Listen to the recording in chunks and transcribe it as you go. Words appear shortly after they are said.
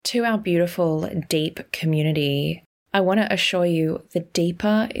To our beautiful deep community, I want to assure you the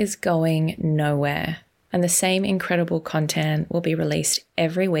deeper is going nowhere. And the same incredible content will be released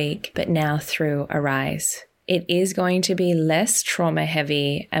every week, but now through Arise. It is going to be less trauma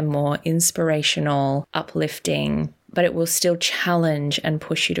heavy and more inspirational, uplifting, but it will still challenge and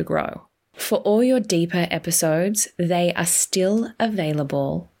push you to grow. For all your deeper episodes, they are still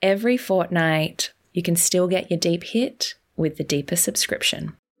available every fortnight. You can still get your deep hit with the deeper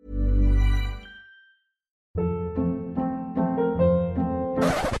subscription.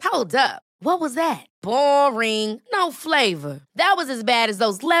 Hold up. What was that? Boring. No flavor. That was as bad as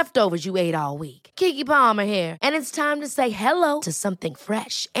those leftovers you ate all week. Keke Palmer here, and it's time to say hello to something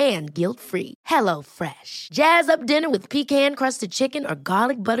fresh and guilt-free. Hello Fresh. Jazz up dinner with pecan-crusted chicken or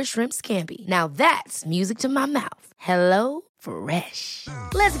garlic butter shrimp scampi. Now that's music to my mouth. Hello Fresh.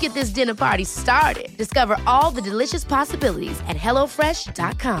 Let's get this dinner party started. Discover all the delicious possibilities at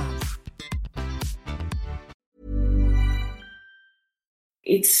hellofresh.com.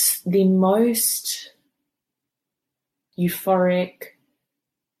 It's the most euphoric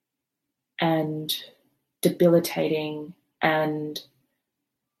and debilitating and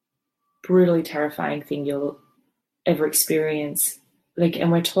brutally terrifying thing you'll ever experience.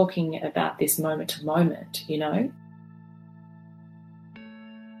 And we're talking about this moment to moment, you know?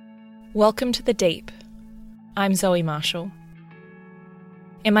 Welcome to The Deep. I'm Zoe Marshall.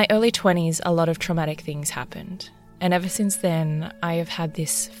 In my early 20s, a lot of traumatic things happened. And ever since then, I have had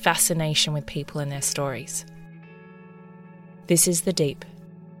this fascination with people and their stories. This is The Deep.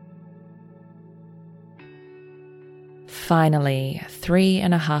 Finally,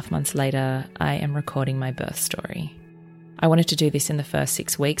 3.5 months later, I am recording my birth story. I wanted to do this in the first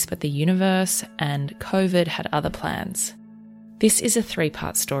 6 weeks, but the universe and COVID had other plans. This is a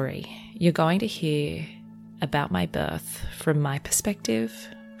 3-part story. You're going to hear about my birth from my perspective,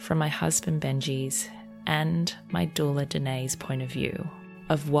 from my husband Benji's, and my doula Danae's point of view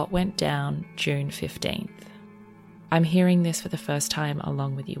of what went down June 15th. I'm hearing this for the first time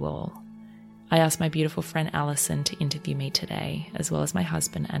along with you all. I asked my beautiful friend Alison to interview me today, as well as my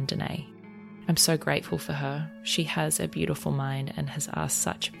husband and Danae. I'm so grateful for her. She has a beautiful mind and has asked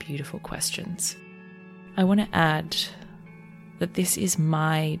such beautiful questions. I want to add that this is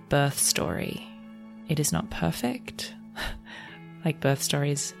my birth story. It is not perfect, like birth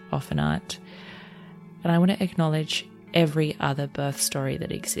stories often aren't. And I want to acknowledge every other birth story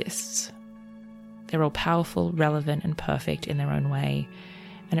that exists. They're all powerful, relevant, and perfect in their own way,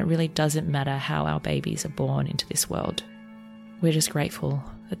 and it really doesn't matter how our babies are born into this world. We're just grateful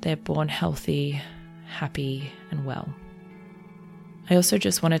that they're born healthy, happy, and well. I also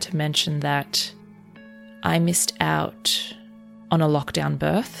just wanted to mention that I missed out on a lockdown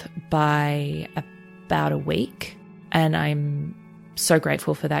birth by about a week, and I'm so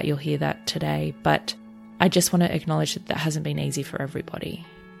grateful for that. You'll hear that today, but I just want to acknowledge that hasn't been easy for everybody.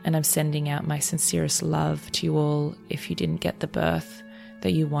 And I'm sending out my sincerest love to you all if you didn't get the birth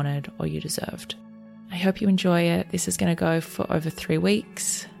that you wanted or you deserved. I hope you enjoy it. This is going to go for over 3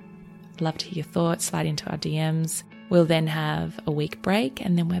 weeks. I'd love to hear your thoughts. Slide into our DMs. We'll then have a week break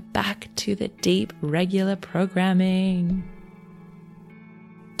and then we're back to the deep regular programming.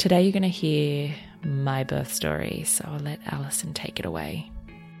 Today you're going to hear my birth story, so I'll let Alison take it away.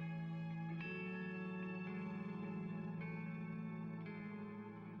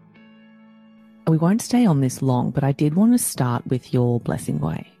 We won't stay on this long, but I did want to start with your blessing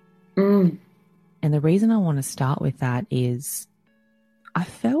way. And the reason I want to start with that is I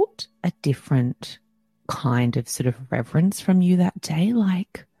felt a different kind of sort of reverence from you that day.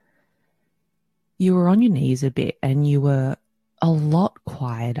 Like you were on your knees a bit and you were a lot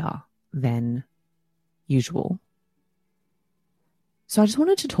quieter than usual. So I just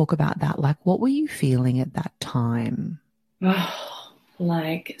wanted to talk about that. Like, what were you feeling at that time?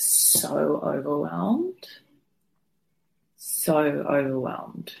 Like so overwhelmed. So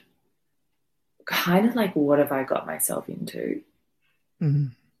overwhelmed. Kind of like, what have I got myself into?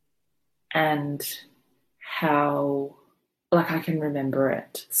 And how, like, I can remember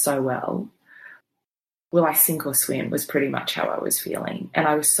it so well. Will I sink or swim was pretty much how I was feeling. And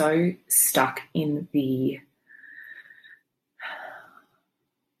I was so stuck in the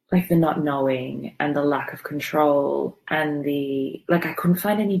not knowing and the lack of control and I couldn't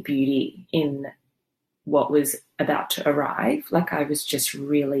find any beauty in what was about to arrive. Like I was just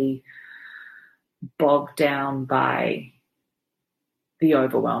really bogged down by the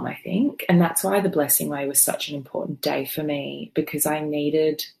overwhelm, I think. And that's why the Blessing Way was such an important day for me, because I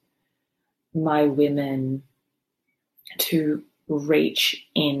needed my women to reach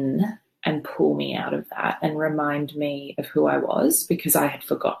in and pull me out of that and remind me of who I was, because I had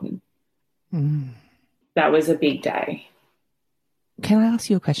forgotten. That was a big day. Can I ask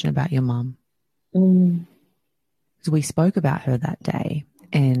you a question about your mum? Because we spoke about her that day,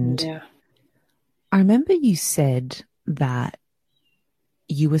 and I remember you said that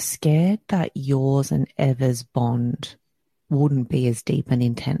you were scared that yours and Eva's bond wouldn't be as deep and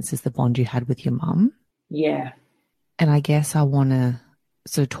intense as the bond you had with your mum. Yeah. And I guess I want to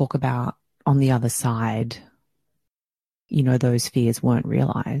sort of talk about on the other side, you know, those fears weren't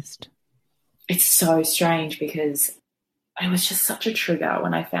realised. It's so strange because it was just such a trigger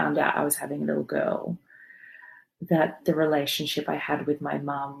when I found out I was having a little girl, that the relationship I had with my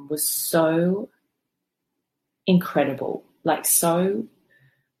mum was so incredible, like so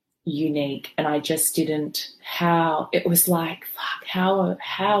unique. And I just didn't, it was like, fuck, how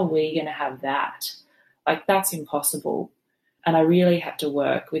are we going to have that? Like, that's impossible. And I really had to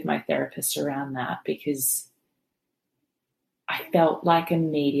work with my therapist around that, because I felt like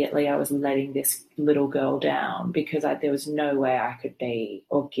immediately I was letting this little girl down, because there was no way I could be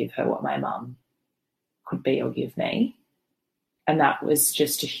or give her what my mum could be or give me. And that was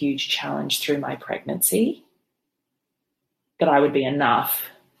just a huge challenge through my pregnancy, that I would be enough,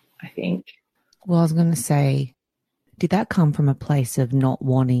 I think. Well, I was going to say, did that come from a place of not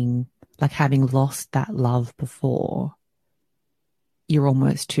wanting, like having lost that love before, you're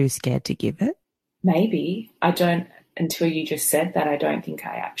almost too scared to give it? Maybe. I don't, until you just said that, I don't think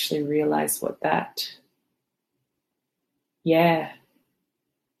I actually realised what that, I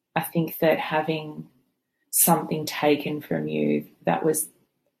think that having something taken from you that was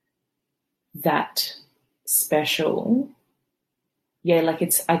that special, like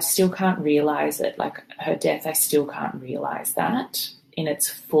I still can't realise it. Like her death, I still can't realise that in its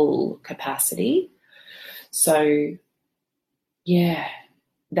full capacity. So,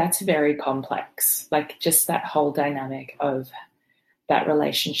 that's very complex. Like just that whole dynamic of that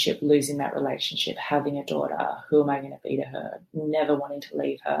relationship, losing that relationship, having a daughter, who am I going to be to her, never wanting to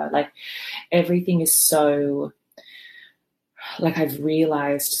leave her. Like everything is so, like I've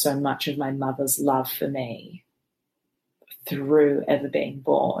realised so much of my mother's love for me through Eva being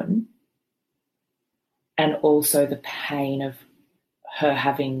born, and also the pain of her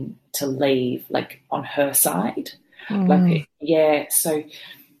having to leave, like on her side. Like, so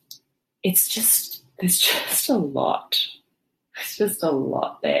it's just, there's just a lot. It's just a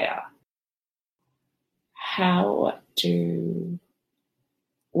lot there. How do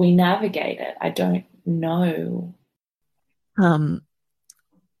we navigate it? I don't know.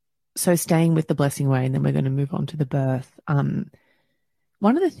 So staying with the blessing way, and then we're going to move on to the birth. One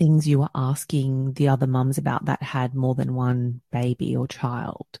of the things you were asking the other mums about that had more than one baby or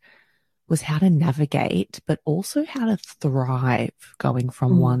child was how to navigate, but also how to thrive going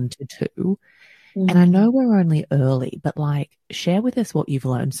from 1 to 2. And I know we're only early, but like share with us what you've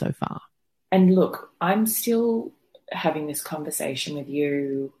learned so far. And look, I'm still having this conversation with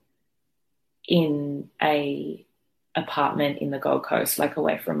you in a apartment in the Gold Coast, like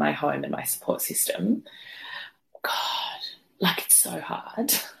away from my home and my support system. God, like it's so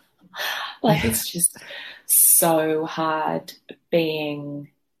hard. Like it's just so hard being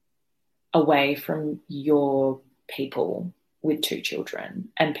away from your people with 2 children,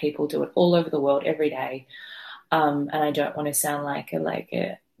 and people do it all over the world every day. And I don't want to sound like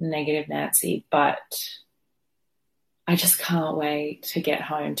a negative Nancy, but I just can't wait to get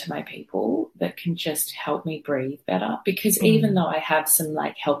home to my people that can just help me breathe better. Because even though I have some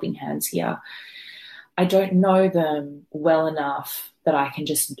like helping hands here, I don't know them well enough that I can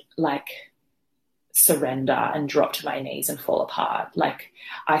just like surrender and drop to my knees and fall apart. Like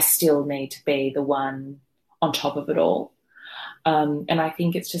I still need to be the one on top of it all. And I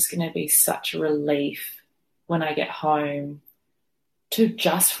think it's just going to be such a relief when I get home to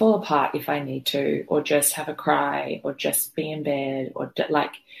just fall apart if I need to, or just have a cry, or just be in bed, or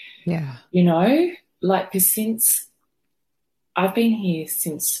you know, like, because since I've been here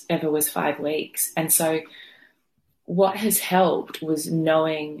since Eva was 5 weeks. And so what has helped was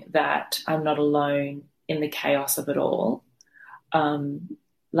knowing that I'm not alone in the chaos of it all.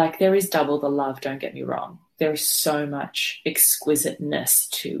 Like there is double the love, don't get me wrong. There is so much exquisiteness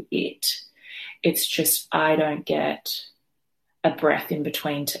to it. It's just I don't get a breath in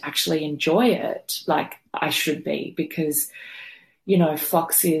between to actually enjoy it like I should be, because, you know,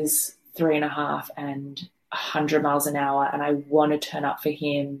 Fox is 3.5 and 100 miles an hour, and I want to turn up for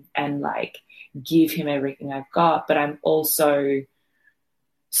him and like give him everything I've got. But I'm also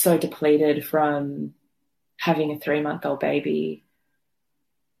so depleted from having a 3-month-old baby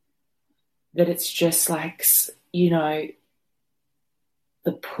that it's just like, you know,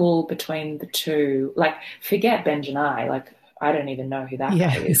 the pull between the two, like forget Benjanai, like I don't even know who that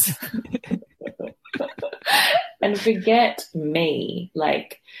guy is. And forget me,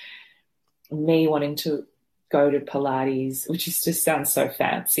 like me wanting to go to Pilates, which just sounds so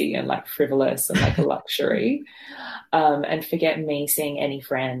fancy and like frivolous and like a luxury. And forget me seeing any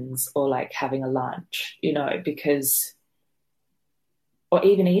friends or like having a lunch, you know, because, or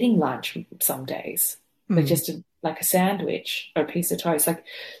even eating lunch some days, but just like a sandwich or a piece of toast, like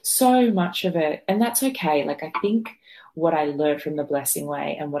so much of it. And that's okay. Like I think what I learned from the Blessing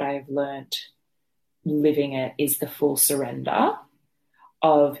Way and what I've learned living it is the full surrender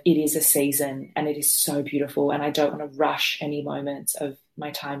of it is a season and it is so beautiful, and I don't want to rush any moments of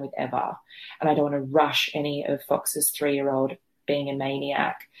my time with Eva, and I don't want to rush any of Fox's 3-year-old being a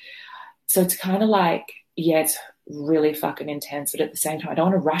maniac. So it's kind of like, yeah, it's really fucking intense, but at the same time I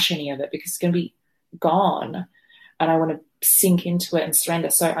don't want to rush any of it because it's going to be gone and I want to sink into it and surrender.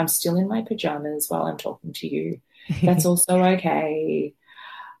 So I'm still in my pajamas while I'm talking to you. That's also okay.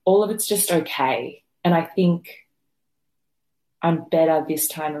 All of it's just okay. And I think I'm better this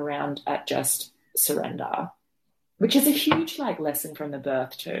time around at just surrender, which is a huge like lesson from the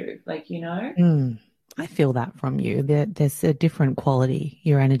birth too. Like, you know? I feel that from you. There's a different quality.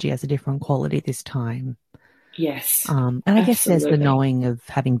 Your energy has a different quality this time. Yes. And I guess there's the knowing of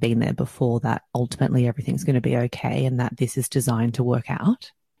having been there before that ultimately everything's going to be okay and that this is designed to work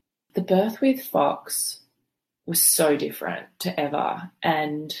out. The birth with Fox was so different to Eva,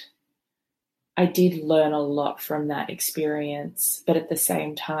 and I did learn a lot from that experience, but at the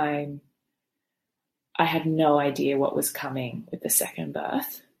same time, I had no idea what was coming with the second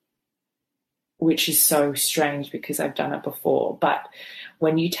birth, which is so strange because I've done it before. But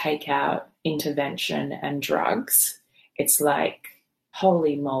when you take out intervention and drugs, it's like,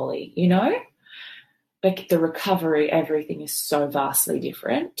 holy moly, you know? Like the recovery, everything is so vastly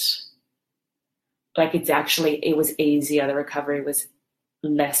different. Like it was easier. The recovery was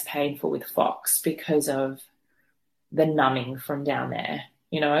less painful with Fox because of the numbing from down there,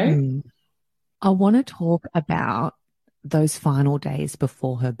 you know? I want to talk about those final days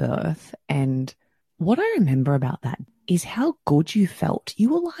before her birth. And what I remember about that is how good you felt. You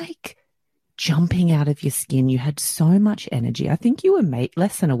were like jumping out of your skin. You had so much energy. I think you were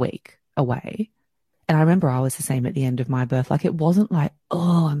less than a week away. And I remember I was the same at the end of my birth. Like it wasn't like,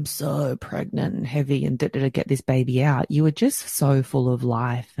 oh, I'm so pregnant and heavy and to get this baby out. You were just so full of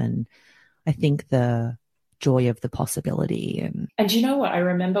life. And I think the joy of the possibility. And you know what? I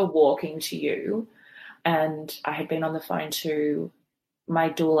remember walking to you, and I had been on the phone to my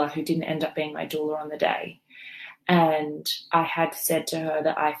doula, who didn't end up being my doula on the day. And I had said to her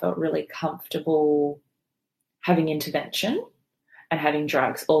that I felt really comfortable having intervention and having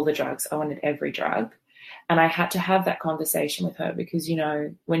drugs, all the drugs. I wanted every drug. And I had to have that conversation with her because, you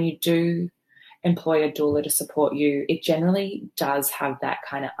know, when you do employ a doula to support you, it generally does have that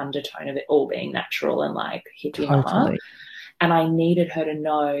kind of undertone of it all being natural and like hippie mama. And I needed her to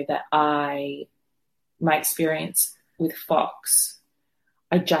know that my experience with Fox,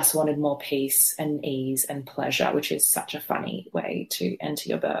 I just wanted more peace and ease and pleasure, which is such a funny way to enter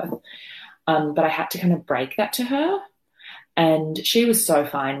your birth. But I had to kind of break that to her. And she was so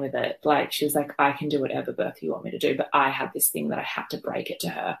fine with it. Like, she was like, I can do whatever birth you want me to do. But I had this thing that I had to break it to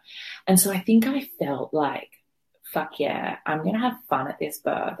her. And so I think I felt like, fuck yeah, I'm going to have fun at this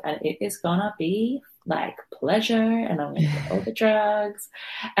birth. And it is going to be like pleasure. And I'm going to get all the drugs.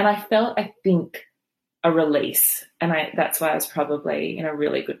 And I felt, I think, a release. And that's why I was probably in a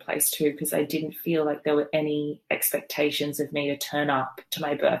really good place too, because I didn't feel like there were any expectations of me to turn up to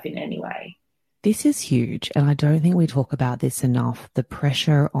my birth in any way. This is huge, and I don't think we talk about this enough, the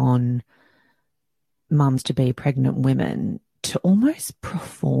pressure on mums to be pregnant women to almost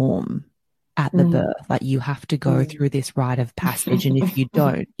perform at the birth. Like you have to go through this rite of passage, and if you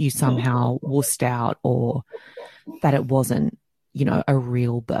don't, you somehow wussed out, or that it wasn't, you know, a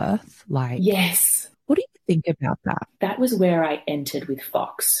real birth. Like, yes. What do you think about that? That was where I entered with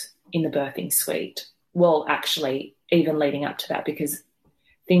Fox in the birthing suite. Well, actually, even leading up to that, because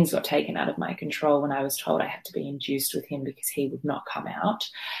things got taken out of my control when I was told I had to be induced with him because he would not come out.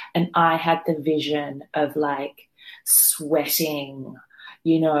 And I had the vision of like sweating,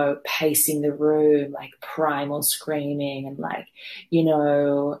 you know, pacing the room, like primal screaming, and like, you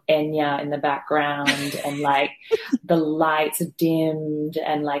know, Enya in the background and like the lights dimmed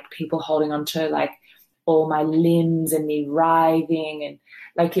and like people holding on to like all my limbs and me writhing and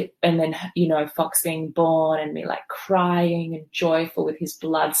like it, and then, you know, Fox being born and me like crying and joyful with his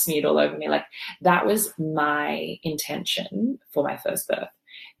blood smeared all over me. Like that was my intention for my first birth.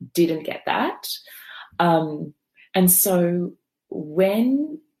 Didn't get that. And so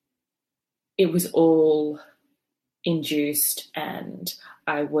when it was all induced and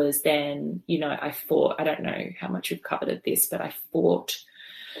I was then, I fought, I don't know how much we've covered of this, but I fought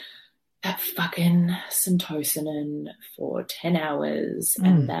that fucking Syntocinon for 10 hours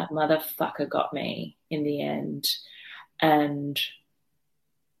and that motherfucker got me in the end. And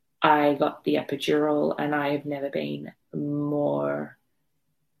I got the epidural and I have never been more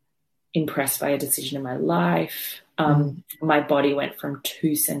impressed by a decision in my life. My body went from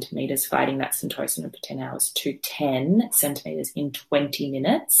 2 centimeters fighting that Syntocinon for 10 hours to 10 centimeters in 20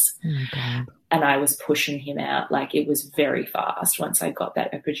 minutes. Oh, God. And I was pushing him out. Like, it was very fast once I got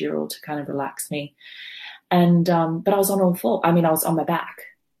that epidural to kind of relax me. And, but I was on all four. I mean, I was on my back,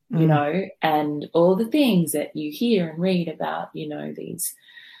 you know, and all the things that you hear and read about, these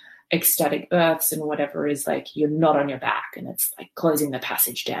ecstatic births and whatever is like you're not on your back and it's like closing the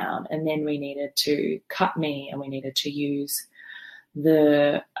passage down. And then we needed to cut me and we needed to use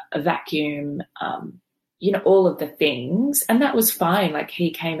the vacuum, all of the things. And that was fine. Like,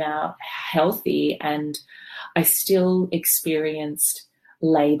 he came out healthy and I still experienced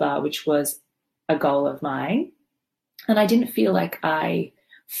labor, which was a goal of mine. And I didn't feel like I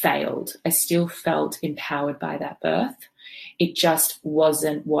failed. I still felt empowered by that birth. It just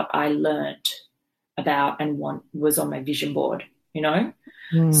wasn't what I learned about and was on my vision board,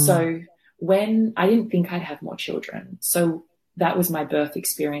 So when I didn't think I'd have more children. So that was my birth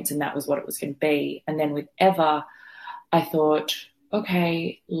experience and that was what it was going to be. And then with Eva, I thought,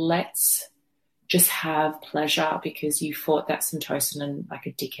 okay, let's just have pleasure because you fought that Syntocinon like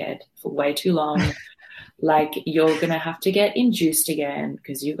a dickhead for way too long. Like, you're going to have to get induced again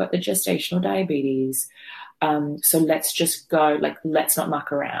because you've got the gestational diabetes. So let's just go, like, let's not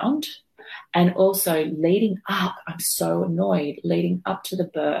muck around. And also leading up, I'm so annoyed, leading up to the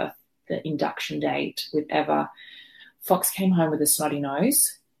birth, the induction date with Eva, Fox came home with a snotty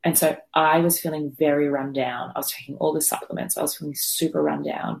nose. And so I was feeling very run down. I was taking all the supplements. I was feeling super run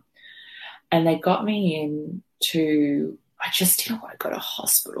down. And they got me I just didn't want to go to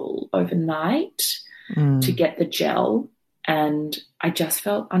hospital overnight to get the gel. And I just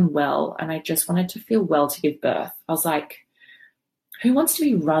felt unwell and I just wanted to feel well to give birth. I was like, who wants to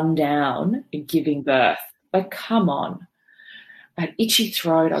be run down giving birth? Like, come on. I had itchy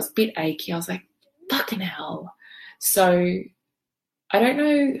throat. I was a bit achy. I was like, fucking hell. So I don't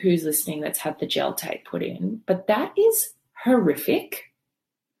know who's listening that's had the gel tape put in, but that is horrific.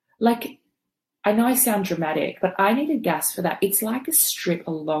 Like, I know I sound dramatic, but I needed gas for that. It's like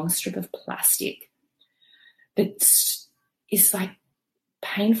a long strip of plastic that is like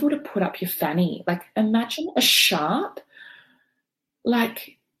painful to put up your fanny. Like, imagine a sharp,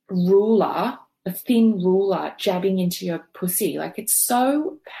 like, ruler, a thin ruler jabbing into your pussy. Like, it's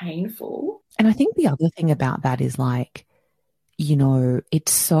so painful. And I think the other thing about that is, like,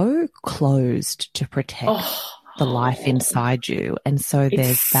 it's so closed to protect the life inside you. And so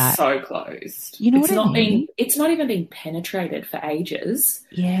there's that. So closed. You know what I mean? It's not even been penetrated for ages.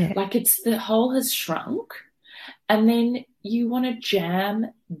 Yeah. Like, the hole has shrunk. And then you want to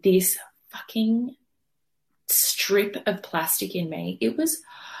jam this fucking strip of plastic in me. It was,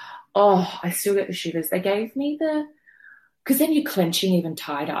 I still get the shivers. They gave me because then you're clenching even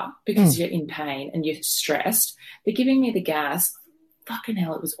tighter because you're in pain and you're stressed. They're giving me the gas. Fucking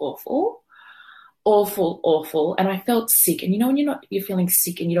hell, it was awful. Awful, awful. And I felt sick. And when you're feeling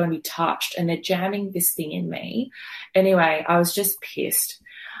sick and you don't want to be touched and they're jamming this thing in me. Anyway, I was just pissed.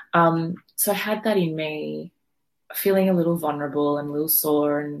 So I had that in me, feeling a little vulnerable and a little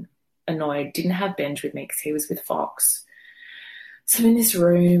sore and annoyed. Didn't have Benj with me because he was with Fox. So I'm in this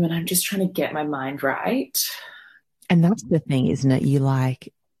room and I'm just trying to get my mind right. And that's the thing, isn't it? You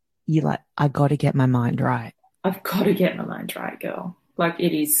like, I got to get my mind right. I've got to get my mind right, girl. Like,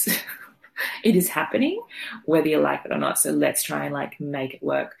 it is happening, whether you like it or not. So let's try and like make it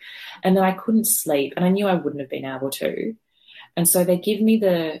work. And then I couldn't sleep and I knew I wouldn't have been able to. And so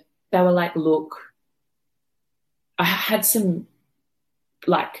they were like, look, I had some,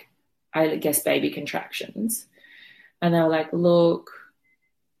 like, I guess baby contractions. And they were like, look,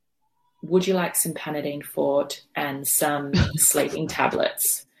 would you like some Panadeine Forte and some sleeping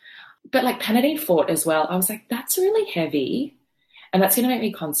tablets? But like Panadeine Forte as well, I was like, that's really heavy and that's going to make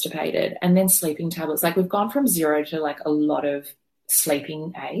me constipated. And then sleeping tablets, like, we've gone from 0 to like a lot of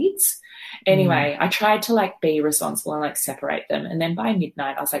sleeping aids. Anyway, I tried to like be responsible and like separate them. And then by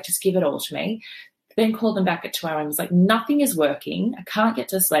midnight, I was like, just give it all to me. Then called them back at 2 hours. I was like, nothing is working. I can't get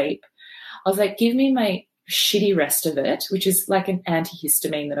to sleep. I was like, give me my shitty rest of it, which is like an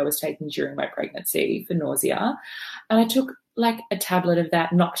antihistamine that I was taking during my pregnancy for nausea. And I took like a tablet of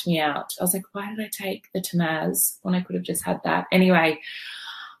that, knocked me out. I was like, why did I take the Tamaz when I could have just had that? Anyway,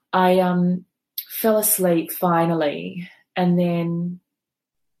 I fell asleep finally, and then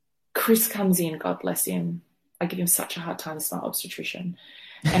Chris comes in, God bless him. I give him such a hard time, it's my obstetrician.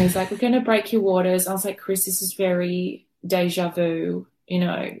 And he's like, we're going to break your waters. I was like, Chris, this is very deja vu, you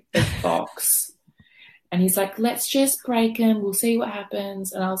know, the box. And he's like, let's just break them. We'll see what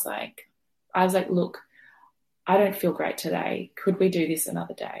happens. And I was like, look, I don't feel great today. Could we do this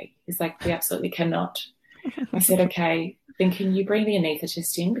another day? He's like, we absolutely cannot. I said, okay, then can you bring the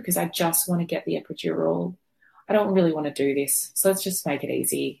anaesthetist in? Because I just want to get the epidural. I don't really want to do this. So let's just make it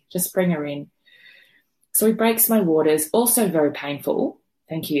easy. Just bring her in. So he breaks my waters. Also very painful.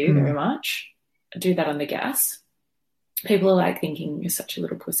 Thank you very much. I do that on the gas. People are like thinking you're such a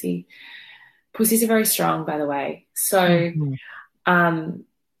little pussy. Pussies are very strong, by the way. So the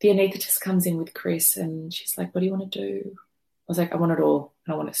anaesthetist comes in with Chris and she's like, what do you want to do? I was like, I want it all.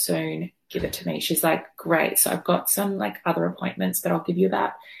 I want it soon. Give it to me. She's like, great. So I've got some like other appointments, but I'll give you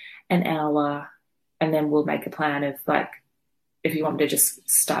about an hour and then we'll make a plan of like if you want me to just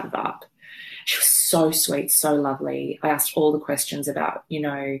start it up. She was so sweet, so lovely. I asked all the questions about, you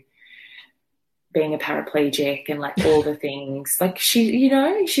know, being a paraplegic and like all the things. Like she, you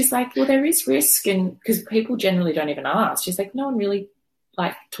know, she's like, well, there is risk, and because people generally don't even ask. She's like, no one really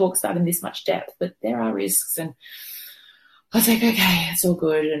like talks about in this much depth, but there are risks. And I was like, okay, it's all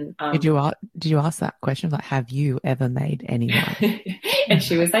good. And did you ask that question, like, have you ever made anyone? And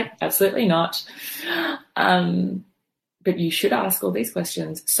she was like, absolutely not. But you should ask all these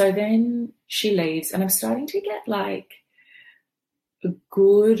questions. So then she leaves, and I'm starting to get like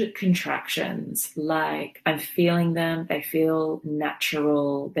good contractions. Like I'm feeling them. They feel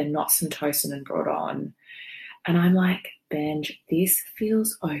natural. They're not syntocin and brought on. And I'm like, Benj, this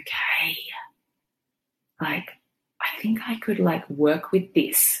feels okay. Like, I think I could like work with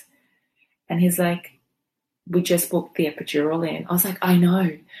this. And he's like, we just booked the epidural in. I was like, I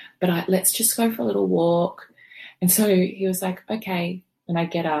know, but let's just go for a little walk. And so he was like, okay. And I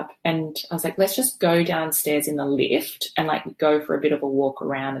get up and I was like, let's just go downstairs in the lift and like go for a bit of a walk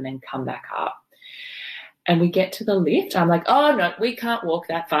around and then come back up. And we get to the lift. I'm like, oh, no, we can't walk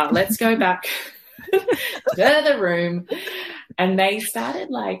that far. Let's go back to the room. And they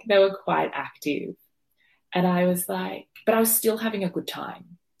started like, they were quite active. And I was like, but I was still having a good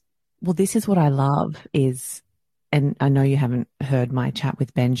time. Well, this is what I love is, and I know you haven't heard my chat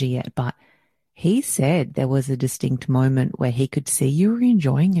with Benji yet, but he said there was a distinct moment where he could see you were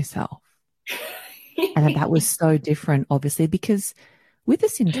enjoying yourself. And that was so different, obviously, because with the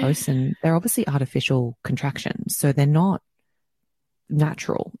syntocin, they're obviously artificial contractions. So they're not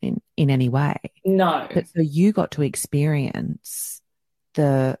natural in any way. No. But so you got to experience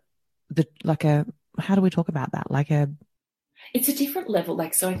the like a, how do we talk about that? Like a, it's a different level.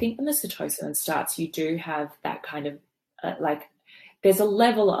 Like, so I think when the syntocin starts, you do have that kind of like, there's a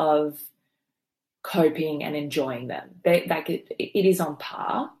level of coping and enjoying them. It is on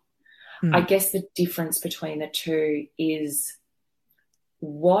par. I guess the difference between the two is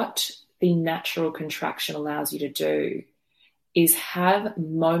what the natural contraction allows you to do is have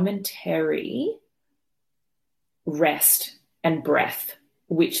momentary rest and breath,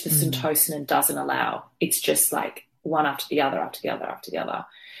 which the syntocin doesn't allow. It's just like one after the other, after the other, after the other.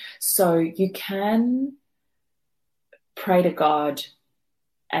 So you can pray to God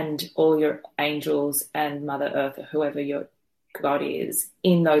and all your angels and Mother Earth or whoever your God is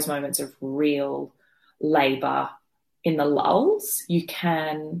in those moments of real labor. In the lulls, you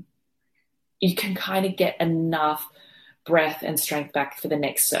can kind of get enough breath and strength back for the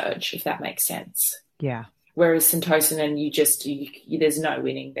next surge, if that makes sense. Yeah. Whereas syntocin, and there's no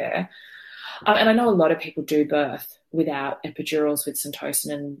winning there. And I know a lot of people do birth without epidurals with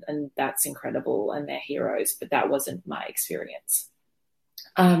syntocin, and that's incredible, and they're heroes, but that wasn't my experience.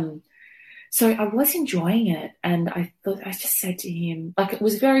 So I was enjoying it, and I just said to him, like, it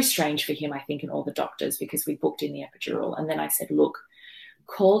was very strange for him, I think, and all the doctors, because we booked in the epidural. And then I said, look,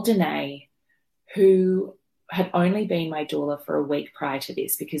 call Danae, who had only been my doula for a week prior to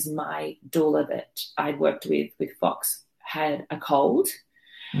this, because my doula that I'd worked with Fox had a cold.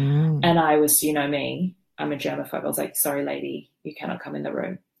 And I was, you know me, I'm a germaphobe. I was like, sorry, lady, you cannot come in the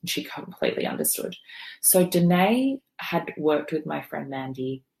room. And she completely understood. So Danae had worked with my friend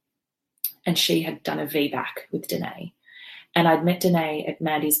Mandy, and she had done a VBAC with Danae. And I'd met Danae at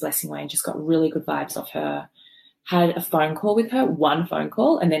Mandy's Blessing Way and just got really good vibes off her. Had a phone call with her, one phone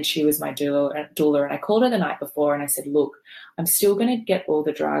call, and then she was my doula. And I called her the night before and I said, look, I'm still going to get all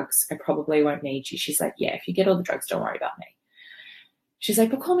the drugs. I probably won't need you. She's like, yeah, if you get all the drugs, don't worry about me. she's like,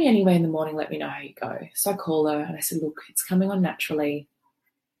 but call me anyway in the morning, let me know how you go. So I call her and I said, look, it's coming on naturally.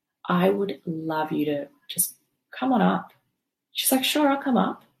 I would love you to just come on up. She's like, sure, I'll come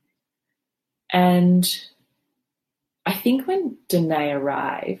up. And I think when Danae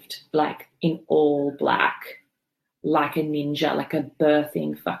arrived, like in all black, like a ninja, like a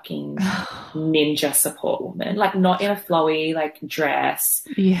birthing fucking ninja support woman, like not in a flowy like dress.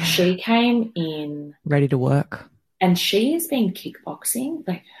 Yeah. She came in ready to work. And she has been kickboxing.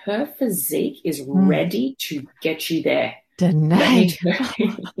 Like her physique is ready to get you there. Danae.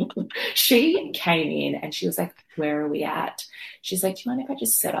 She came in and she was like, where are we at? She's like, do you mind if I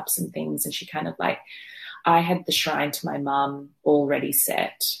just set up some things? And she kind of like, I had the shrine to my mum already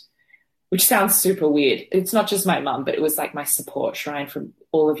set, which sounds super weird. It's not just my mum, but it was like my support shrine from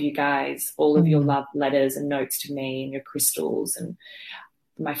all of you guys, all of your love letters and notes to me and your crystals and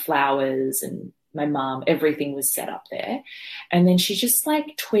my flowers and my mum, everything was set up there. And then she just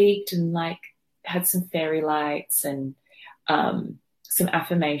like tweaked and like had some fairy lights and some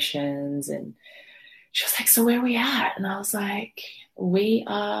affirmations. And she was like, so where are we at? And I was like,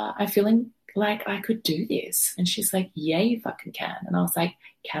 I'm feeling like I could do this. And she's like, yeah, you fucking can. And I was like,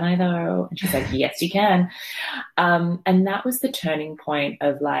 can I though? And she's like, yes, you can. And that was the turning point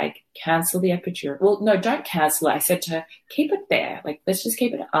of like, cancel the epidural. Well, no, don't cancel it. I said to her, keep it there. Like, let's just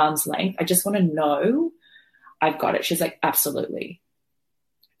keep it at arm's length. I just want to know I've got it. She's like, absolutely.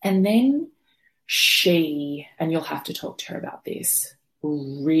 And then she, and you'll have to talk to her about this,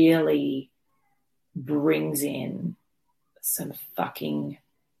 really brings in some fucking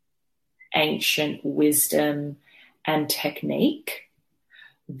ancient wisdom and technique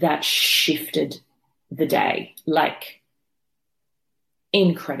that shifted the day. Like,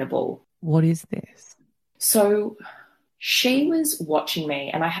 incredible. What is this? So she was watching me,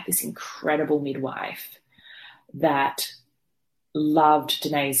 and I had this incredible midwife that loved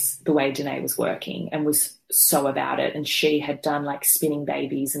the way Danae was working and was so about it. And she had done like spinning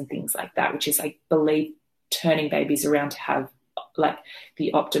babies and things like that, which is, I believe, turning babies around to have like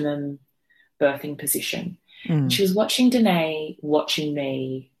the optimum birthing position. She was watching Danae, watching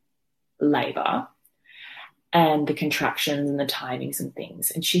me labor and the contractions and the timings and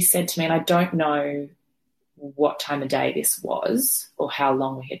things. And she said to me, and I don't know what time of day this was or how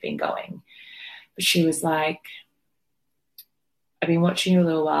long we had been going, but she was like, I've been watching you a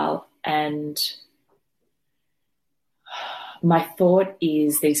little while, and my thought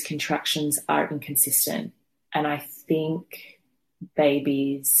is these contractions are inconsistent, and I think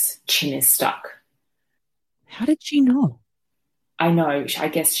baby's chin is stuck. How did she know? I know. I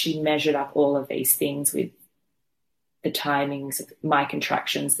guess she measured up all of these things with the timings of my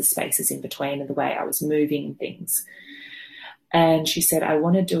contractions, the spaces in between, and the way I was moving and things. And she said, I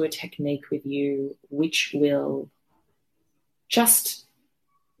want to do a technique with you which will just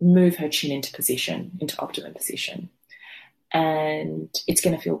move her chin into position, into optimum position. And it's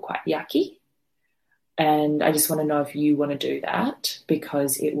going to feel quite yucky. And I just want to know if you want to do that,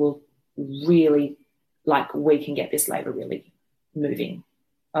 because it will really, like, we can get this labour really moving.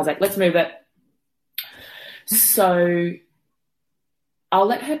 I was like, let's move it. So I'll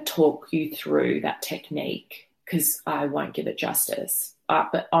let her talk you through that technique, because I won't give it justice.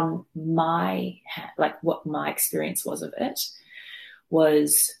 But on what my experience was of it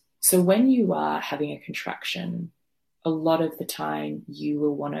was, so when you are having a contraction, a lot of the time you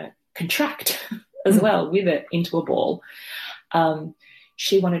will want to contract as well with it into a ball.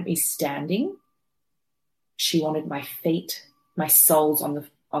 She wanted me standing. She wanted my feet, my soles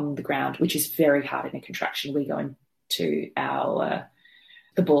on the ground, which is very hard in a contraction. We go into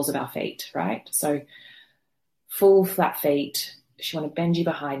the balls of our feet, right? So full flat feet. She wanted Benji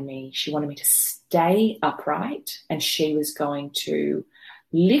behind me. She wanted me to stay upright, and she was going to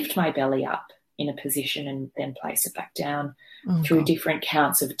lift my belly up in a position and then place it back down through different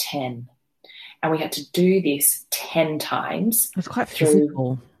counts of 10. And we had to do this 10 times. It's quite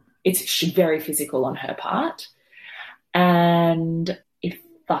physical. It's very physical on her part. And it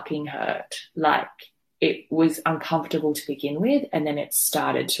fucking hurt. Like, it was uncomfortable to begin with, and then it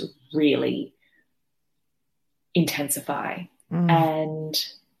started to really intensify. And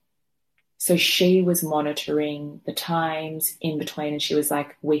so she was monitoring the times in between, and she was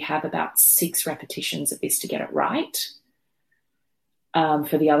like, we have about 6 repetitions of this to get it right,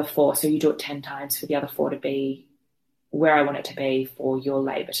 for the other 4. So you do it 10 times for the other 4 to be where I want it to be for your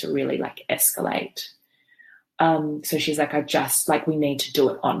labour to really like escalate. So she's like, we need to do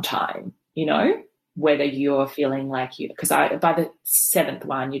it on time, you know, whether you're feeling like because by the 7th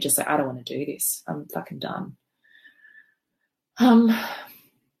one, you're just like, I don't want to do this. I'm fucking done. And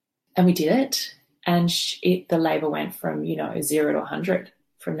we did it. And the labour went from, 0 to 100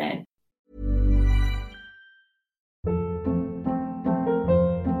 from then.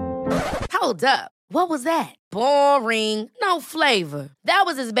 Hold up. What was that? Boring. No flavor. That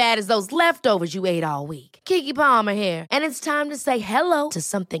was as bad as those leftovers you ate all week. Keke Palmer here, and it's time to say hello to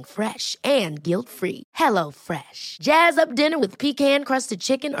something fresh and guilt-free. HelloFresh. Jazz up dinner with pecan-crusted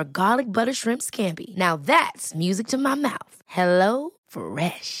chicken or garlic butter shrimp scampi. Now that's music to my mouth.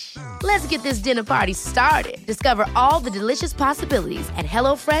 HelloFresh. Let's get this dinner party started. Discover all the delicious possibilities at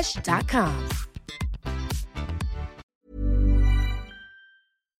HelloFresh.com.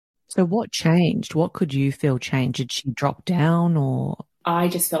 So what changed? What could you feel changed? Did she drop down or? I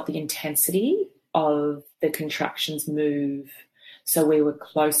just felt the intensity of the contractions move. So we were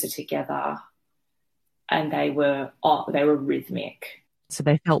closer together and they were rhythmic. So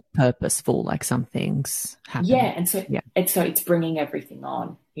they felt purposeful, like something's happening. Yeah. And so it's bringing everything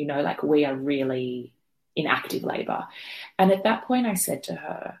on, like we are really in active labour. And at that point I said to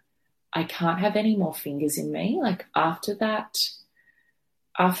her, I can't have any more fingers in me. Like after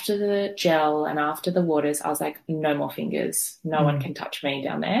the gel and after the waters, I was like, no more fingers. No one can touch me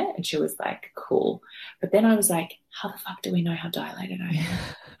down there. And she was like, cool. But then I was like, how the fuck do we know how dilated I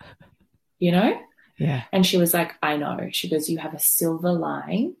am? Yeah. And she was like, I know. She goes, you have a silver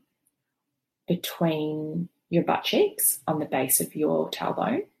line between your butt cheeks on the base of your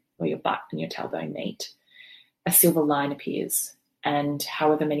tailbone, or your butt and your tailbone meet. A silver line appears. And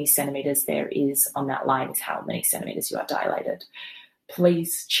however many centimetres there is on that line is how many centimetres you are dilated.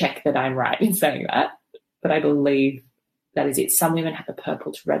 Please check that I'm right in saying that, but I believe that is it. Some women have a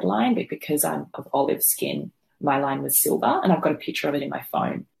purple to red line, but because I'm of olive skin, my line was silver, and I've got a picture of it in my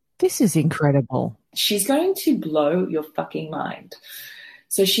phone. This is incredible. She's going to blow your fucking mind.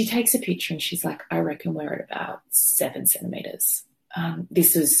 So she takes a picture and she's like, I reckon we're at about 7 centimetres.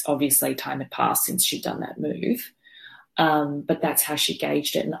 This is obviously time had passed since she'd done that move, but that's how she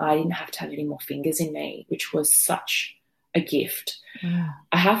gauged it, and I didn't have to have any more fingers in me, which was such a gift. Yeah.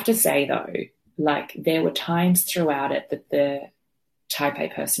 I have to say though, like there were times throughout it that the type A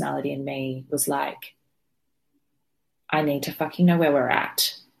personality in me was like, I need to fucking know where we're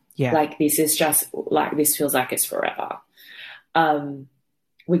at. Yeah. Like this is just like, this feels like it's forever.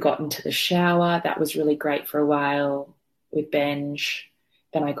 We got into the shower. That was really great for a while with Benj.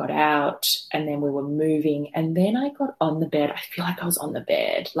 Then I got out and then we were moving, and then I got on the bed. I feel like I was on the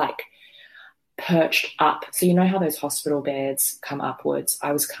bed, like perched up. So you know how those hospital beds come upwards?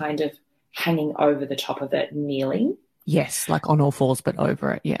 I was kind of hanging over the top of it, kneeling. Yes, like on all fours, but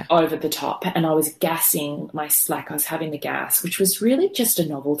over it, yeah. Over the top. And I was gassing I was having the gas, which was really just a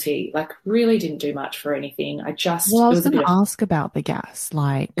novelty, like really didn't do much for anything. I was going to ask about the gas,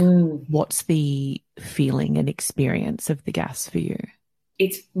 like what's the feeling and experience of the gas for you?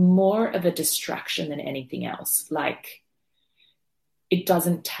 It's more of a distraction than anything else. Like, it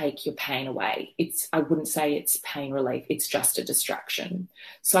doesn't take your pain away. I wouldn't say it's pain relief. It's just a distraction.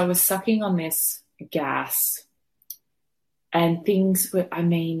 So I was sucking on this gas and things were,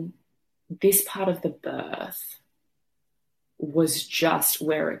 this part of the birth was just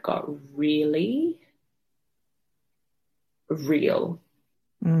where it got really real.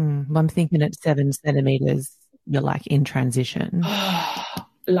 Well, I'm thinking at 7 centimetres, you're like in transition.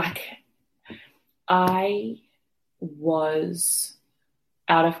 Like I was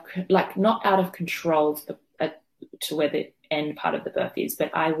not out of control to where the end part of the birth is,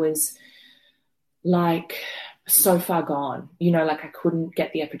 but I was like so far gone, like I couldn't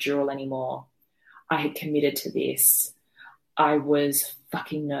get the epidural anymore. I had committed to this. I was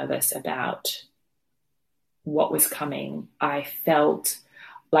fucking nervous about what was coming. I felt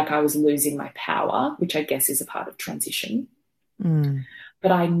like I was losing my power, which I guess is a part of transition.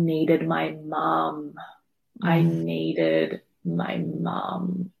 But I needed my mum. I needed my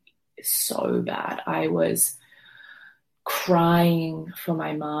mum so bad. I was crying for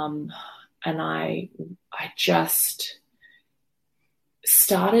my mum, and I just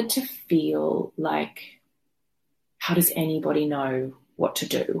started to feel like, how does anybody know what to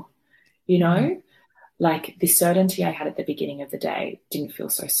do? Like the certainty I had at the beginning of the day didn't feel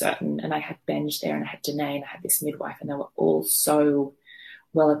so certain. And I had Benj there and I had Danae and I had this midwife, and they were all so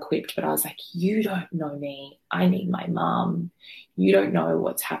well equipped. But I was like, you don't know me. I need my mum. You don't know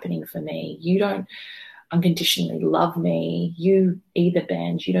what's happening for me. You don't unconditionally love me. You either,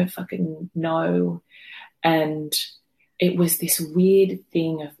 Benj, you don't fucking know. And it was this weird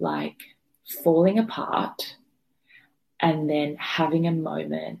thing of like falling apart and then having a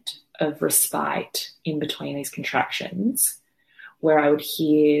moment of respite in between these contractions where I would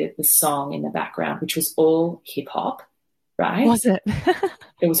hear the song in the background, which was all hip hop, right? Was it?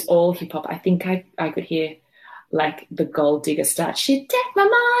 It was all hip hop. I think I could hear like the gold digger start, she'd take my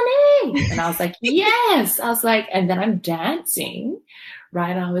money. And I was like, yes. I was like, and then I'm dancing,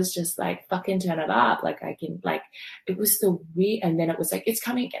 right? I was just like, fucking turn it up. Like I can, like, it was the weird, and then it was like, it's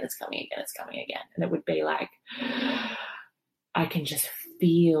coming again, it's coming again, it's coming again. And it would be like, I can just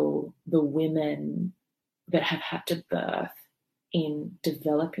feel the women that have had to birth in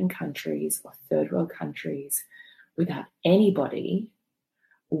developing countries or third world countries without anybody,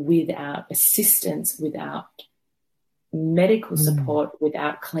 without assistance, without medical support,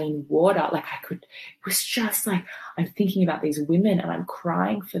 without clean water. Like it was just like, I'm thinking about these women and I'm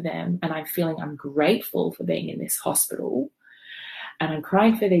crying for them, and I'm feeling I'm grateful for being in this hospital, and I'm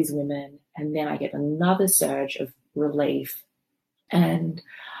crying for these women. And then I get another surge of relief. And,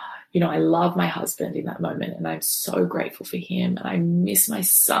 you know, I love my husband in that moment, and I'm so grateful for him, and I miss my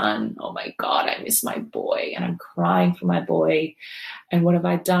son. Oh my God, I miss my boy, and I'm crying for my boy. And what have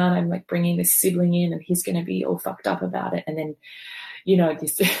I done? I'm like bringing this sibling in, and he's going to be all fucked up about it. And then, you know,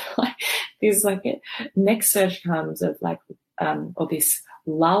 this next surge comes of like, or this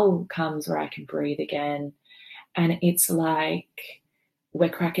lull comes where I can breathe again. And it's like we're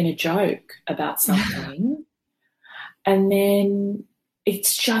cracking a joke about something. And then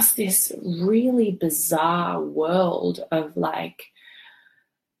it's just this really bizarre world of like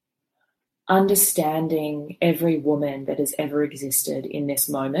understanding every woman that has ever existed in this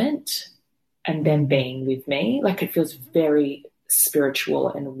moment and them being with me. Like it feels very spiritual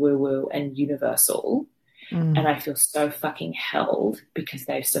and woo-woo and universal. And I feel so fucking held because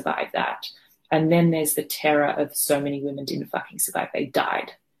they've survived that. And then there's the terror of so many women didn't fucking survive. They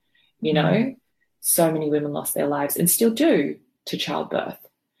died, you know? So many women lost their lives and still do to childbirth.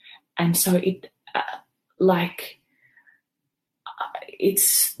 And so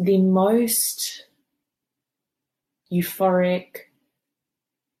it's the most euphoric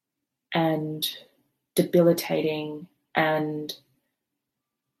and debilitating and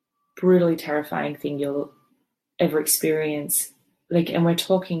brutally terrifying thing you'll ever experience. Like, and we're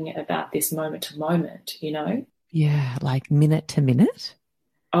talking about this moment to moment, you know? Yeah, like minute to minute.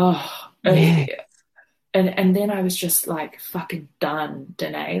 Oh, yeah. And then I was just like fucking done,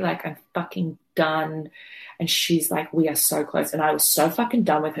 Danae. Like I'm fucking done. And she's like, we are so close. And I was so fucking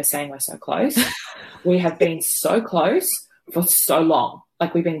done with her saying we're so close. We have been so close for so long.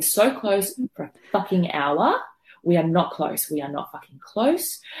 Like we've been so close for a fucking hour. We are not close. We are not fucking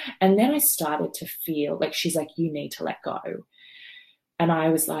close. And then I started to feel like she's like, you need to let go. And I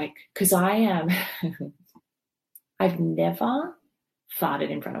was like, because I've never farted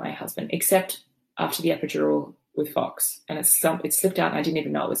in front of my husband except after the epidural with Fox, and it slipped out and I didn't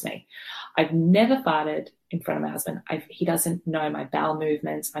even know it was me. I've never farted in front of my husband. He doesn't know my bowel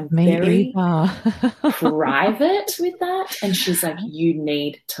movements. I'm very private with that. And she's like, you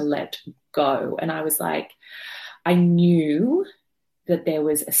need to let go. And I was like, I knew that there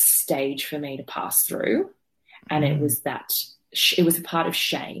was a stage for me to pass through, and it was a part of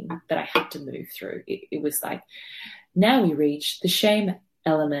shame that I had to move through. It was like, now we reach the shame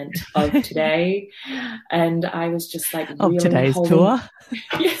element of today. And I was just like, of really today's tour.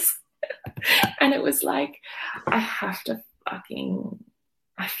 Yes. And it was like, I fucking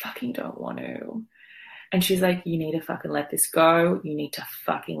don't want to. And she's like, you need to fucking let this go. You need to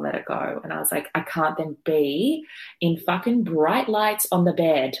fucking let it go. And I was like, I can't then be in fucking bright lights on the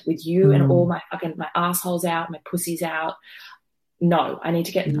bed with you and all my asshole's out, my pussy's out. No, I need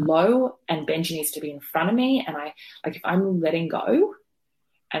to get low, and Benji needs to be in front of me. And if I'm letting go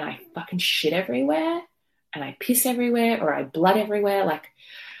and I fucking shit everywhere and I piss everywhere or I blood everywhere, like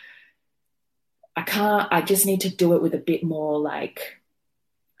I just need to do it with a bit more, like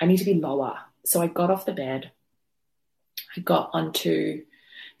I need to be lower. So I got off the bed. I got onto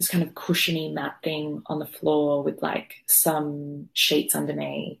this kind of cushiony mat thing on the floor with like some sheets under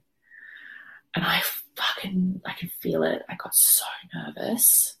me. And I can feel it. I got so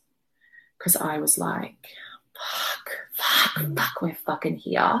nervous because I was like, fuck, we're fucking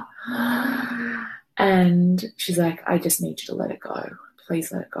here. And she's like, I just need you to let it go.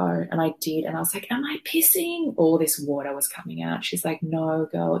 Please let it go. And I did. And I was like, am I pissing? All this water was coming out. She's like, no,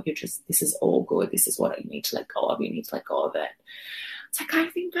 girl, this is all good. This is what you need to let go of. You need to let go of it. It's like, I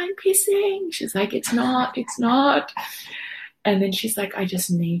think I'm pissing. She's like, it's not. And then she's like, I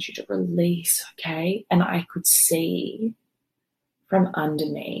just need you to release, okay? And I could see from under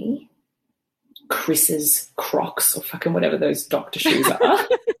me Chris's Crocs or fucking whatever those doctor shoes are.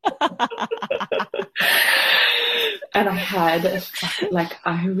 And I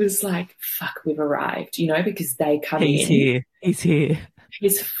was like, fuck, we've arrived, you know, because they come in. He's here.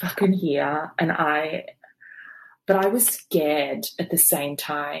 He's fucking here. But But I was scared at the same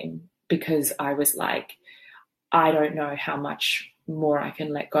time because I was like, I don't know how much more I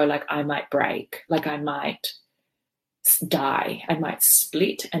can let go. Like I might break, like I might die, I might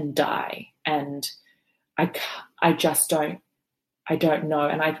split and die. And I just don't know.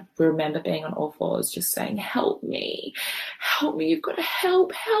 And I remember being on all fours just saying, help me, you've got to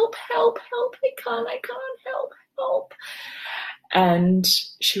help. I can't help. And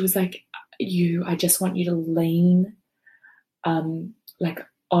she was like, I just want you to lean like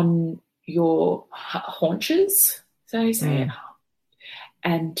on your haunches, so you say it,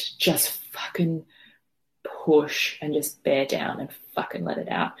 and just fucking push and just bear down and fucking let it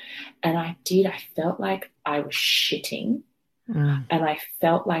out. And I did. I felt like I was shitting, and I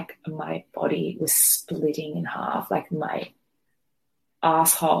felt like my body was splitting in half, like my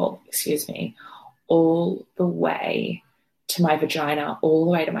asshole, all the way to my vagina, all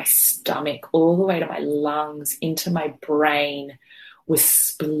the way to my stomach, all the way to my lungs, into my brain was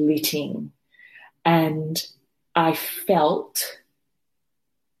splitting. And I felt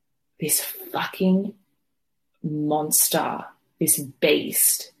this fucking monster, this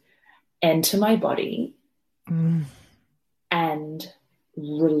beast, enter my body and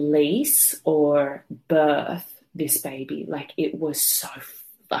release or birth this baby. Like, it was so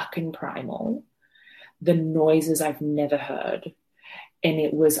fucking primal. The noises I've never heard. And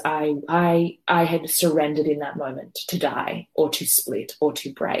it was, I had surrendered in that moment to die or to split or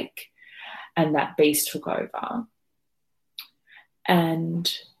to break. And that beast took over.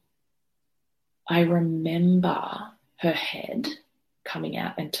 And I remember her head coming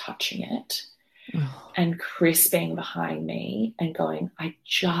out and touching it, and Chris being behind me and going,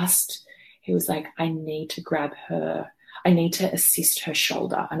 he was like, I need to grab her. I need to assist her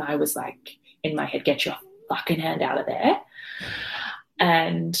shoulder. And I was like, in my head, get your fucking hand out of there.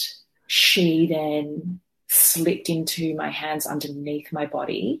 And she then slipped into my hands underneath my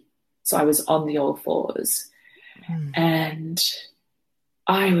body. So I was on the all fours. And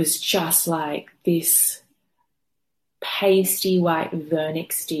I was just like this pasty white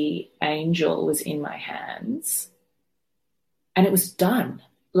vernixty angel was in my hands. And it was done.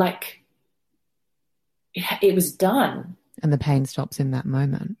 Like, it was done. And the pain stops in that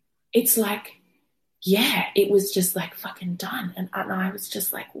moment. It's like, yeah, it was just like fucking done. And I was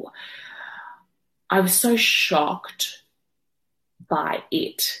just like, I was so shocked by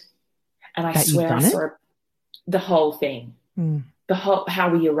it. And I swear I saw the whole thing, how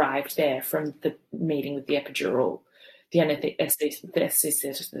we arrived there from the meeting with the epidural, the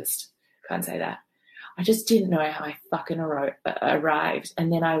anesthetist, can't say that. I just didn't know how I fucking arrived.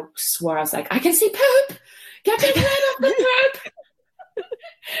 And then I swore, I was like, I can see poop. Get me the off the poop.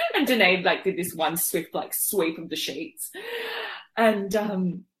 And Danae like did this one swift like sweep of the sheets.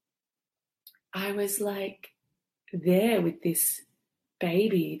 And I was like there with this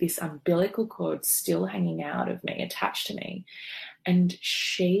baby, this umbilical cord still hanging out of me, attached to me. And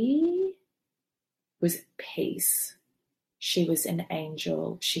she was peace. She was an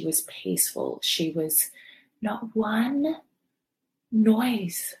angel. She was peaceful. She was not one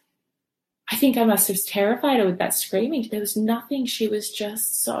noise. I think I must have terrified her with that screaming. There was nothing. She was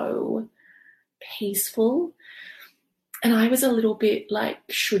just so peaceful. And I was a little bit like,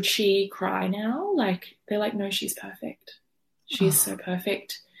 should she cry now? Like, they're like, no, she's perfect. She is so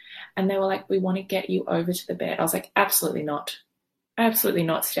perfect. And they were like, we want to get you over to the bed. I was like, absolutely not. Absolutely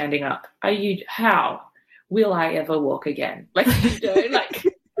not standing up. How will I ever walk again? Like, like.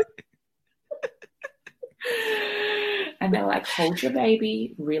 And they're like, hold your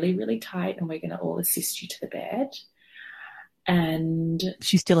baby really, really tight, and we're going to all assist you to the bed. And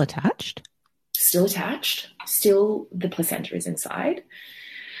she's still attached? Still attached. Still, the placenta is inside.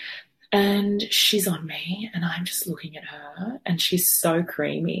 And she's on me, and I'm just looking at her, and she's so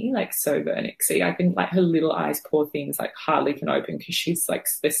creamy, like so vernixy. I can, like, her little eyes, poor things, like hardly can open because she's like,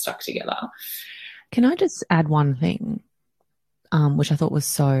 they're stuck together. Can I just add one thing, which I thought was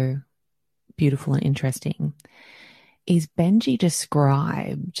so beautiful and interesting, is Benji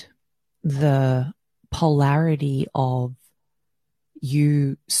described the polarity of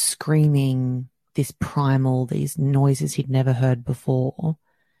you screaming this primal, these noises he'd never heard before,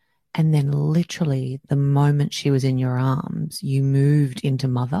 and then literally the moment she was in your arms, you moved into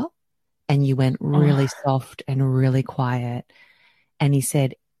mother and you went really soft and really quiet. And he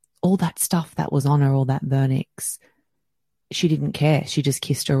said all that stuff that was on her, all that vernix, she didn't care. She just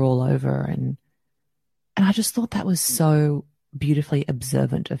kissed her all over. And I just thought that was so beautifully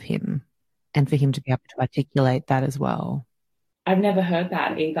observant of him, and for him to be able to articulate that as well. I've never heard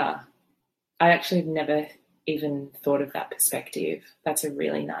that either. I actually have never even thought of that perspective. That's a